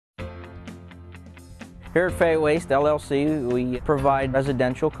Here at Fayette Waste, LLC, we provide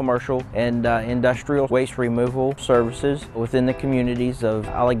residential, commercial, and industrial waste removal services within the communities of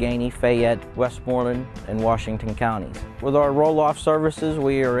Allegheny, Fayette, Westmoreland, and Washington counties. With our roll-off services,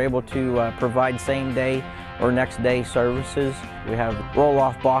 we are able to provide same-day or next-day services. We have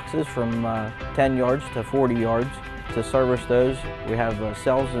roll-off boxes from 10 yards to 40 yards. To service those, we have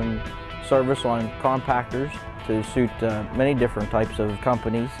sales and service on compactors to suit many different types of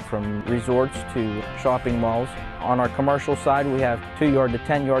companies, from resorts to shopping malls. On our commercial side, we have 2-yard to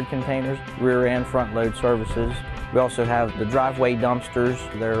 10-yard containers, rear and front load services. We also have the driveway dumpsters.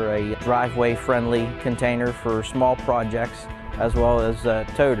 They're a driveway-friendly container for small projects, as well as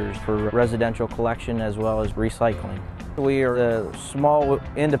toters for residential collection as well as recycling. We are a small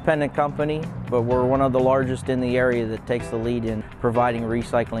independent company, but we're one of the largest in the area that takes the lead in providing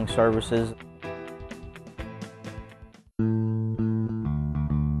recycling services.